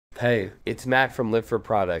Hey, it's Matt from Live for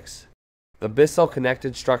Products. The Bissell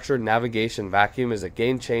Connected Structured Navigation Vacuum is a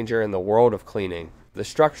game changer in the world of cleaning. The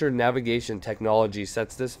structured navigation technology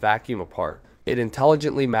sets this vacuum apart. It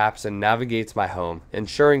intelligently maps and navigates my home,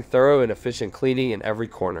 ensuring thorough and efficient cleaning in every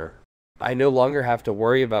corner. I no longer have to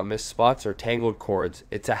worry about missed spots or tangled cords.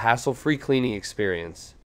 It's a hassle-free cleaning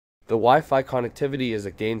experience. The Wi-Fi connectivity is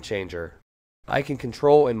a game changer. I can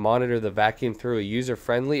control and monitor the vacuum through a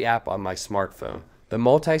user-friendly app on my smartphone. The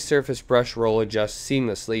multi-surface brush roll adjusts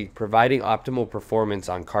seamlessly, providing optimal performance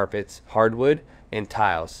on carpets, hardwood, and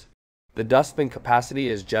tiles. The dustbin capacity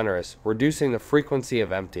is generous, reducing the frequency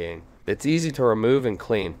of emptying. It's easy to remove and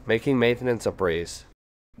clean, making maintenance a breeze.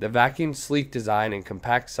 The vacuum's sleek design and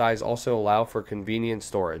compact size also allow for convenient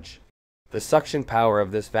storage. The suction power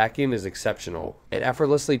of this vacuum is exceptional. It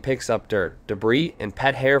effortlessly picks up dirt, debris, and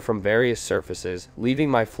pet hair from various surfaces, leaving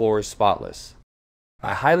my floors spotless.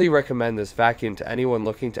 I highly recommend this vacuum to anyone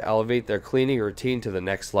looking to elevate their cleaning routine to the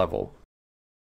next level.